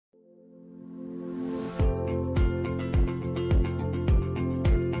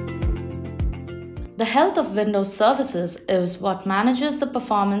The health of Windows services is what manages the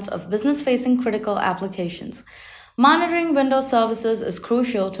performance of business-facing critical applications. Monitoring Windows services is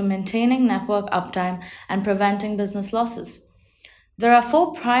crucial to maintaining network uptime and preventing business losses. There are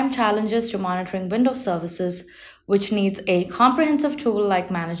 4 prime challenges to monitoring Windows services, which needs a comprehensive tool like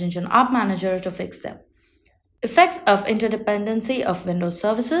ManageEngine OpManager to fix them. Effects of interdependency of Windows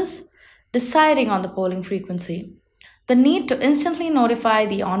services, deciding on the polling frequency, the need to instantly notify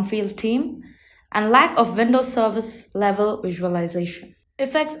the on-field team, and lack of Windows service level visualization.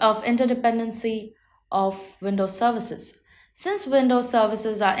 Effects of interdependency of Windows services. Since Windows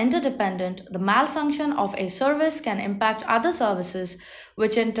services are interdependent, the malfunction of a service can impact other services,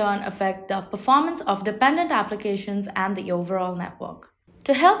 which in turn affect the performance of dependent applications and the overall network.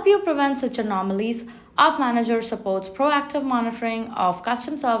 To help you prevent such anomalies, OpManager supports proactive monitoring of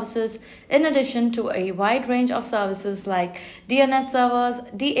custom services in addition to a wide range of services like DNS servers,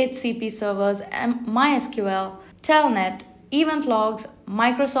 DHCP servers, MySQL, Telnet, event logs,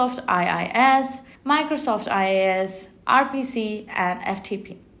 Microsoft IIS, RPC, and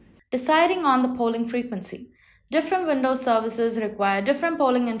FTP. Deciding on the polling frequency. Different Windows services require different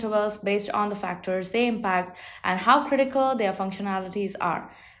polling intervals based on the factors they impact and how critical their functionalities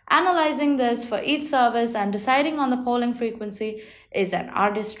are. Analyzing this for each service and deciding on the polling frequency is an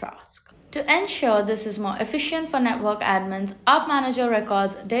arduous task. To ensure this is more efficient for network admins, OpManager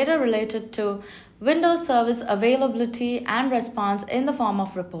records data related to Windows service availability and response in the form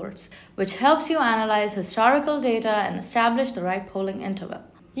of reports, which helps you analyze historical data and establish the right polling interval.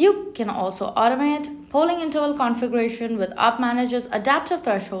 You can also automate polling interval configuration with OpManager's adaptive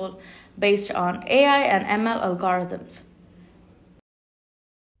threshold based on AI and ML algorithms.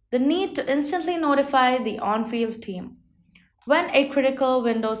 The need to instantly notify the on-field team. When a critical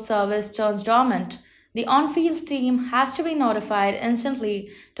Windows service turns dormant, the on-field team has to be notified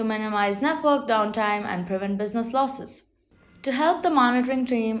instantly to minimize network downtime and prevent business losses. To help the monitoring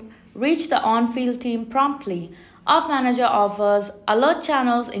team reach the on-field team promptly, OpManager offers alert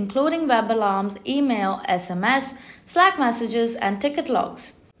channels including web alarms, email, SMS, Slack messages, and ticket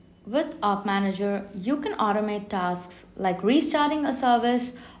logs. With OpManager, you can automate tasks like restarting a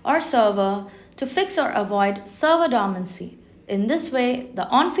service or server to fix or avoid server dormancy. In this way, the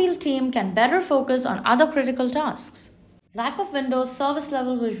on-field team can better focus on other critical tasks. Lack of Windows service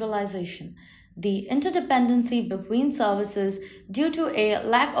level visualization. The interdependency between services due to a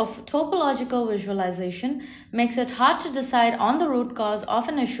lack of topological visualization makes it hard to decide on the root cause of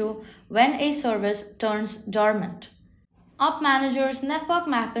an issue when a service turns dormant. OpManager's network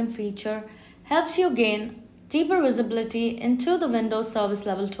mapping feature helps you gain deeper visibility into the Windows service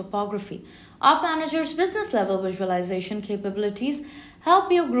level topography. OpManager's business level visualization capabilities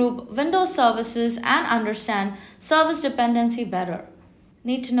help you group Windows services and understand service dependency better.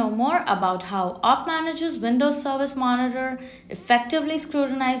 Need to know more about how OpManager's Windows Service Monitor effectively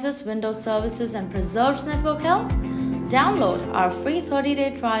scrutinizes Windows services and preserves network health? Download our free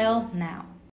 30-day trial now.